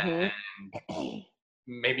 And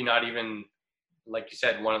maybe not even, like you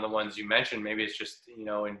said, one of the ones you mentioned, maybe it's just, you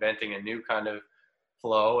know, inventing a new kind of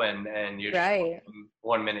flow and you're just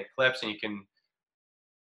 1-minute clips and you can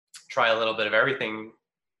try a little bit of everything.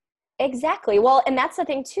 Exactly. Well, and that's the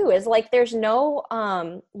thing too, is like, there's no,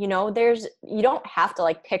 you know, you don't have to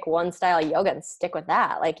like pick one style of yoga and stick with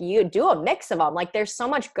that. Like you do a mix of them. Like there's so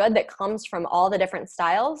much good that comes from all the different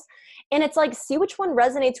styles. And it's like, see which one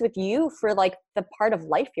resonates with you for like the part of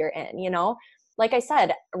life you're in, you know? Like I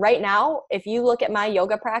said, right now, if you look at my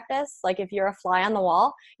yoga practice, like if you're a fly on the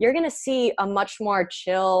wall, you're going to see a much more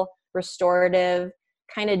chill, restorative,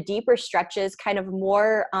 kind of deeper stretches, kind of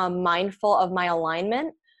more mindful of my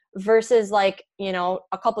alignment. Versus like, you know,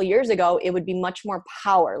 a couple years ago, it would be much more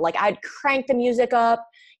power. Like I'd crank the music up,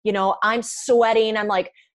 you know, I'm sweating, I'm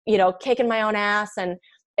like, you know, kicking my own ass. And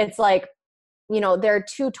it's like, you know,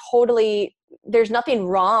 there's nothing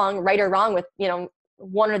wrong, right or wrong with, you know,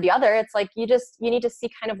 one or the other. It's like, you need to see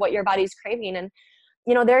kind of what your body's craving. And,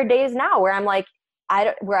 you know, there are days now where I'm like,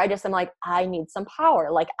 I'm like, I need some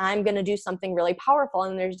power. Like I'm going to do something really powerful.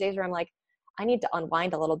 And there's days where I'm like, I need to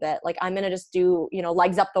unwind a little bit. Like I'm going to just do, you know,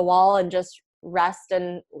 legs up the wall and just rest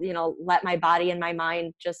and, you know, let my body and my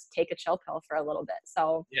mind just take a chill pill for a little bit.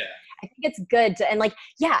 So yeah, I think it's good to, and like,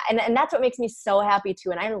 yeah. And that's what makes me so happy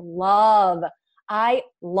too. And I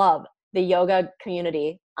love the yoga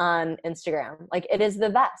community on Instagram. Like it is the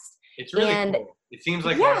best. It's really cool. It seems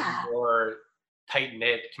like one of the more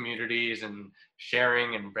tight-knit communities and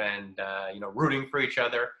sharing and you know, rooting for each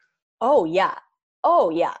other. Oh yeah.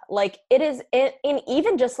 Like it is in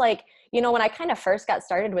even just like, you know, when I kind of first got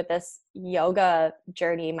started with this yoga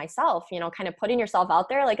journey myself, you know, kind of putting yourself out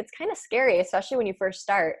there, like it's kind of scary, especially when you first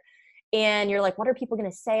start and you're like, what are people going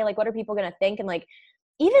to say? Like, what are people going to think? And like,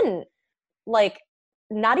 even like,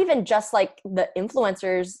 not even just like the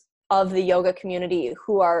influencers of the yoga community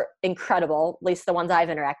who are incredible, at least the ones I've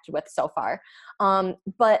interacted with so far.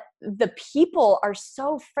 But the people are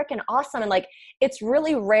so freaking awesome. And like, it's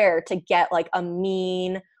really rare to get like a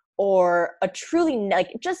mean or a truly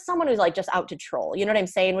like just someone who's like just out to troll, you know what I'm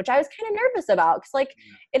saying? Which I was kind of nervous about. Cause like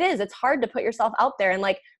it's hard to put yourself out there and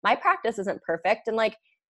like my practice isn't perfect. And like,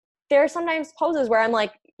 there are sometimes poses where I'm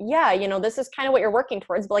like, yeah, you know, this is kind of what you're working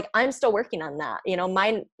towards, but like, I'm still working on that. You know,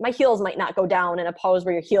 my heels might not go down in a pose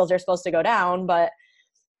where your heels are supposed to go down, but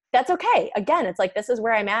that's okay. Again, it's like, this is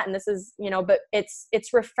where I'm at. And this is, you know, but it's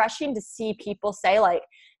refreshing to see people say like,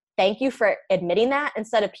 thank you for admitting that,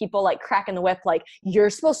 instead of people like cracking the whip, like you're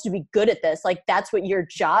supposed to be good at this. Like, that's what your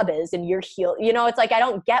job is. And your heel, you know, it's like, I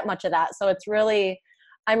don't get much of that. So it's really,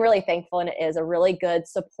 I'm really thankful. And it is a really good,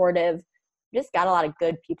 supportive, just got a lot of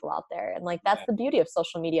good people out there. And like, that's the beauty of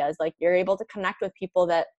social media, is like, you're able to connect with people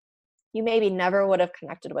that you maybe never would have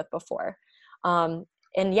connected with before. And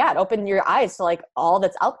yeah, it opened your eyes to like all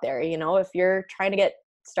that's out there. You know, if you're trying to get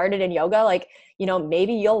started in yoga, like, you know,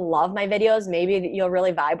 maybe you'll love my videos, maybe you'll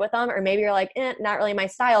really vibe with them, or maybe you're like, not really my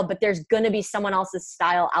style, but there's going to be someone else's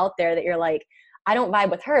style out there that you're like, I don't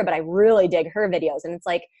vibe with her, but I really dig her videos. And it's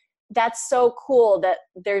like, that's so cool that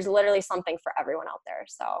there's literally something for everyone out there.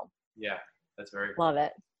 So yeah, that's very love cool.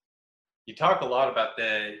 it. You talk a lot about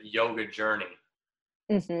the yoga journey.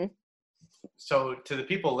 Mm-hmm. So to the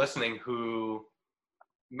people listening who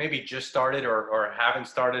maybe just started or haven't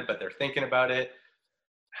started, but they're thinking about it,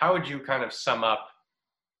 how would you kind of sum up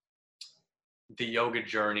the yoga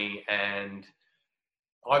journey? And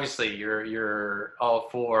obviously you're all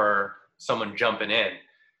for someone jumping in.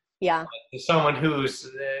 Yeah. Someone who's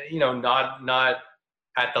not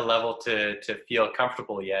at the level to feel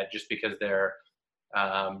comfortable yet, just because they're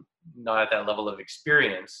not at that level of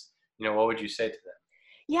experience, what would you say to them?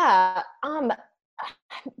 Yeah.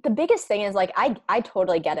 The biggest thing is like, I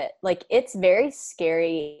totally get it. Like, it's very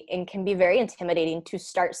scary and can be very intimidating to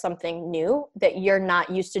start something new that you're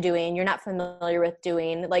not used to doing, you're not familiar with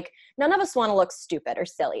doing. Like, none of us want to look stupid or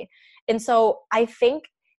silly. And so I think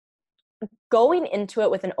going into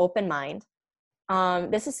it with an open mind,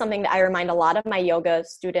 this is something that I remind a lot of my yoga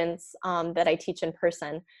students that I teach in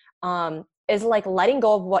person, is like letting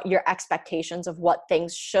go of what your expectations of what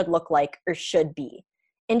things should look like or should be,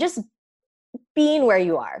 and just being where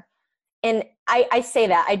you are. And I say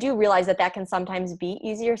that, I do realize that that can sometimes be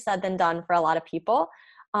easier said than done for a lot of people.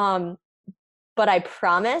 But I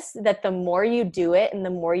promise that the more you do it and the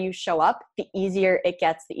more you show up, the easier it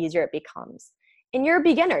gets, the easier it becomes. And you're a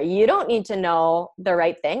beginner. You don't need to know the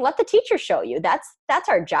right thing. Let the teacher show you. That's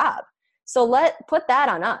our job. So put that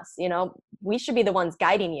on us. We should be the ones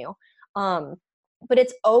guiding you. But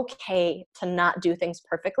it's okay to not do things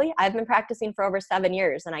perfectly. I've been practicing for over 7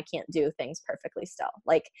 years and I can't do things perfectly still.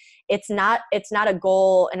 Like, it's not a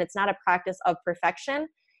goal and it's not a practice of perfection.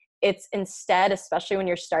 It's instead, especially when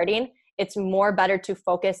you're starting, it's more better to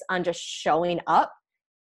focus on just showing up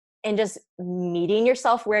and just meeting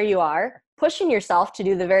yourself where you are, pushing yourself to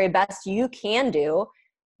do the very best you can do,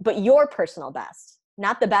 but your personal best,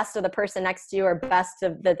 not the best of the person next to you or best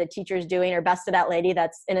of that the teacher's doing or best of that lady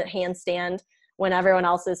that's in a handstand when everyone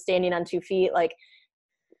else is standing on 2 feet. Like,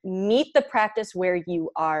 meet the practice where you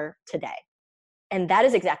are today. And that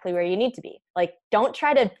is exactly where you need to be. Like, don't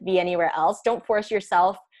try to be anywhere else. Don't force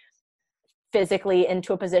yourself physically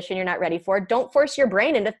into a position you're not ready for. Don't force your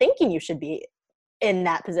brain into thinking you should be in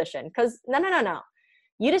that position. Because no.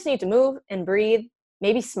 You just need to move and breathe,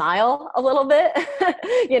 maybe smile a little bit,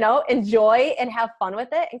 enjoy and have fun with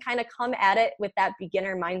it, and kind of come at it with that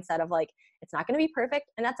beginner mindset of like, it's not going to be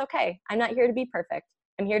perfect, and that's okay. I'm not here to be perfect.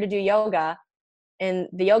 I'm here to do yoga, and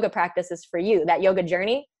the yoga practice is for you. That yoga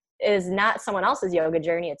journey is not someone else's yoga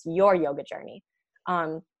journey. It's your yoga journey.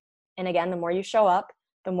 And again, the more you show up,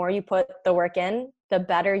 the more you put the work in, the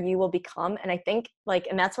better you will become. And I think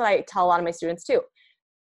and that's what I tell a lot of my students too.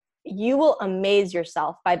 You will amaze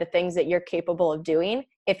yourself by the things that you're capable of doing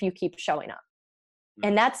if you keep showing up.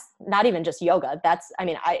 And that's not even just yoga.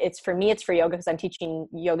 It's for me, it's for yoga because I'm teaching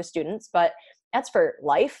yoga students, but that's for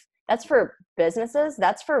life. That's for businesses.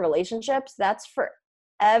 That's for relationships. That's for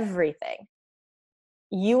everything.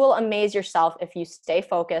 You will amaze yourself if you stay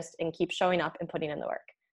focused and keep showing up and putting in the work.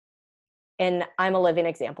 And I'm a living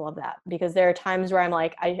example of that, because there are times where I'm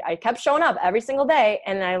like, I kept showing up every single day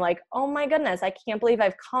and I'm like, oh my goodness, I can't believe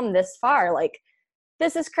I've come this far. Like,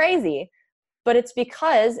 this is crazy. But it's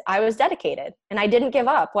because I was dedicated and I didn't give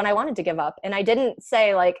up when I wanted to give up. And I didn't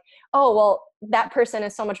say like, oh, well, that person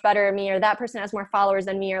is so much better than me, or that person has more followers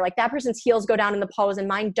than me, or like that person's heels go down in the pose and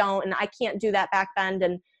mine don't, and I can't do that back bend.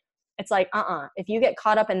 And it's like, if you get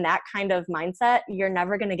caught up in that kind of mindset, you're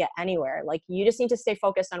never going to get anywhere. Like, you just need to stay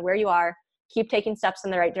focused on where you are, keep taking steps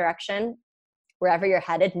in the right direction, wherever you're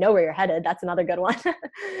headed, know where you're headed. That's another good one.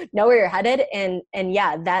 Know where you're headed. And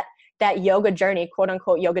yeah, that yoga journey, quote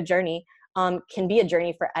unquote yoga journey, can be a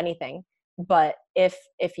journey for anything. But if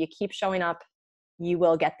you keep showing up, you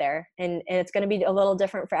will get there. And it's going to be a little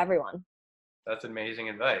different for everyone. That's amazing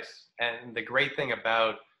advice. And the great thing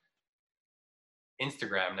about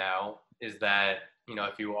Instagram now is that,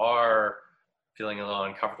 if you are feeling a little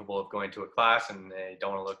uncomfortable of going to a class and they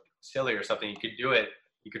don't want to look silly or something, you could do it.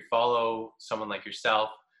 You could follow someone like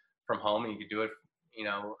yourself from home, and you could do it,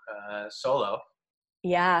 solo.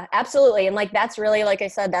 Yeah, absolutely. And like, that's really, like I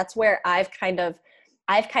said, that's where I've kind of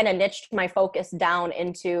niched my focus down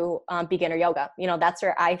into beginner yoga. That's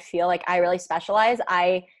where I feel like I really specialize.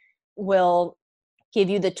 I will give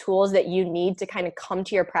you the tools that you need to kind of come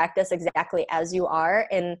to your practice exactly as you are.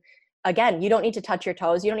 And again, you don't need to touch your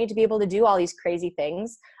toes. You don't need to be able to do all these crazy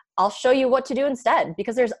things. I'll show you what to do instead,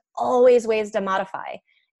 because there's always ways to modify.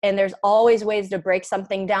 And there's always ways to break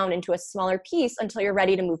something down into a smaller piece until you're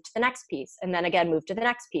ready to move to the next piece. And then again, move to the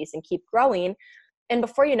next piece and keep growing. And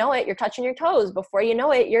before you know it, you're touching your toes. Before you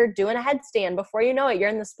know it, you're doing a headstand. Before you know it, you're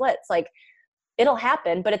in the splits. Like, it'll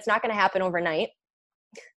happen, but it's not going to happen overnight,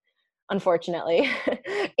 unfortunately.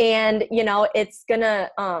 And, you know, it's gonna,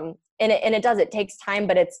 and it does, it takes time,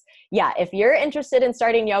 but it's, yeah, if you're interested in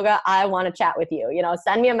starting yoga, I want to chat with you, you know,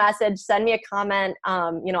 send me a message, send me a comment.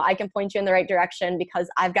 You know, I can point you in the right direction, because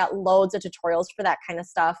I've got loads of tutorials for that kind of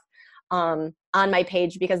stuff, on my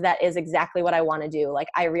page, because that is exactly what I want to do. Like,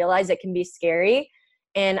 I realize it can be scary,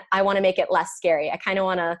 and I want to make it less scary. I kind of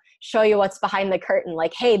want to show you what's behind the curtain.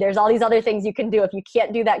 Like, hey, there's all these other things you can do. If you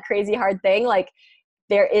can't do that crazy hard thing, like,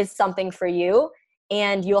 there is something for you,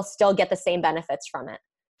 and you'll still get the same benefits from it.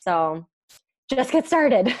 So just get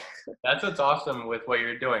started. That's what's awesome with what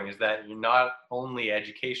you're doing, is that you're not only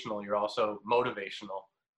educational, you're also motivational.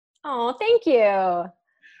 Oh, thank you.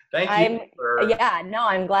 Thank you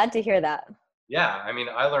I'm glad to hear that. Yeah, I mean,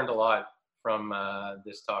 I learned a lot from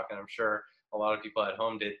this talk, and I'm sure a lot of people at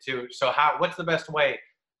home did too. So what's the best way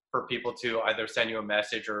for people to either send you a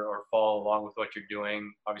message or follow along with what you're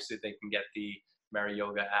doing? Obviously, they can get the Mary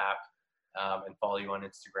Yoga app and follow you on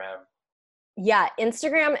Instagram. Yeah,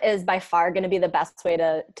 Instagram is by far going to be the best way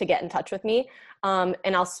to get in touch with me.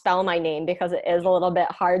 And I'll spell my name, because it is a little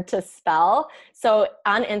bit hard to spell. So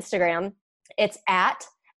on Instagram, it's at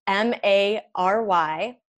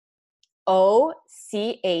MaryOchsner.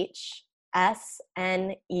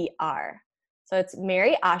 So it's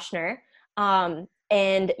Mary Ochsner.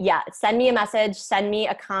 And yeah, send me a message, send me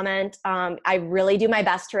a comment. I really do my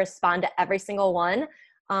best to respond to every single one.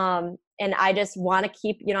 And I just want to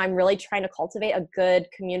keep, you know, I'm really trying to cultivate a good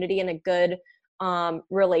community and a good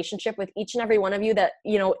relationship with each and every one of you that,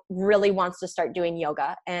 you know, really wants to start doing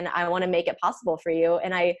yoga. And I want to make it possible for you.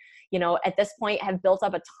 And I, you know, at this point have built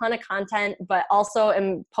up a ton of content, but also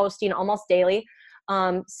am posting almost daily.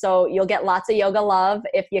 So you'll get lots of yoga love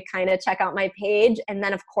if you kind of check out my page. And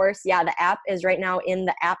then of course, yeah, the app is right now in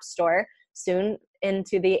the App Store, soon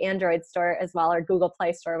into the Android store as well, or Google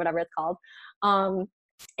Play Store, whatever it's called.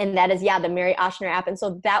 And that is, yeah, the Mary Ochsner app. And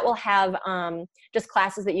so that will have just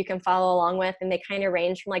classes that you can follow along with. And they kind of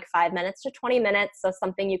range from like 5 minutes to 20 minutes. So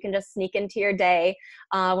something you can just sneak into your day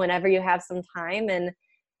whenever you have some time. And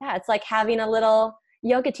yeah, it's like having a little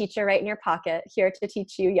yoga teacher right in your pocket, here to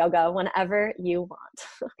teach you yoga whenever you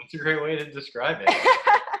want. That's a great way to describe it.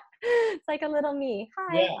 It's like a little me.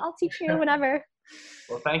 Hi, yeah. I'll teach you whenever.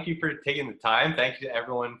 Well, thank you for taking the time. Thank you to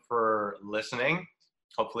everyone for listening.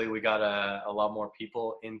 Hopefully we got a lot more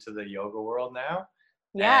people into the yoga world now.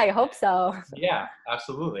 Yeah, and I hope so. Yeah,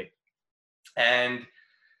 absolutely. And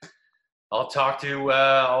I'll talk to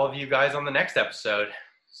all of you guys on the next episode.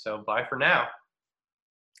 So bye for now.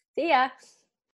 See ya.